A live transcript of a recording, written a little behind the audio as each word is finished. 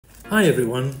Hi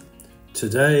everyone,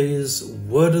 today's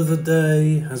word of the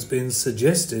day has been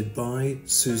suggested by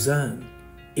Suzanne.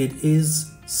 It is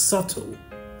subtle.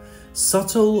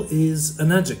 Subtle is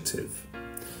an adjective.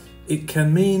 It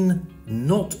can mean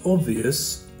not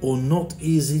obvious or not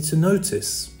easy to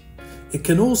notice. It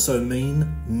can also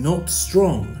mean not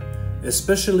strong,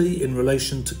 especially in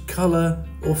relation to colour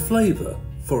or flavour,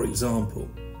 for example.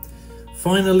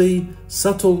 Finally,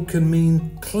 subtle can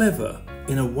mean clever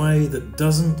in a way that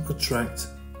doesn't attract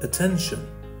attention.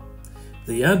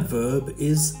 The adverb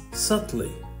is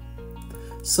subtly.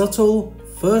 Subtle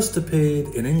first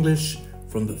appeared in English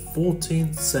from the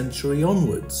 14th century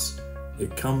onwards.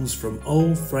 It comes from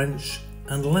Old French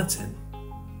and Latin.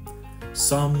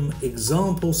 Some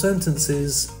example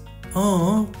sentences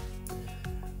are: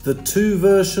 the two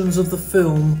versions of the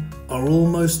film are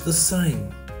almost the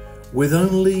same, with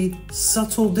only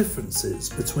subtle differences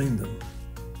between them.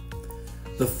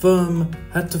 The firm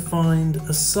had to find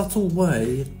a subtle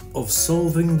way of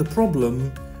solving the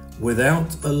problem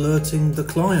without alerting the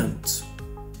client.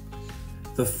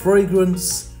 The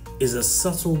fragrance is a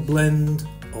subtle blend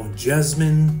of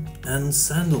jasmine and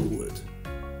sandalwood.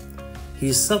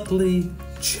 He subtly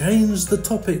changed the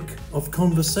topic of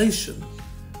conversation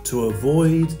to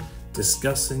avoid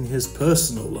discussing his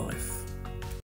personal life.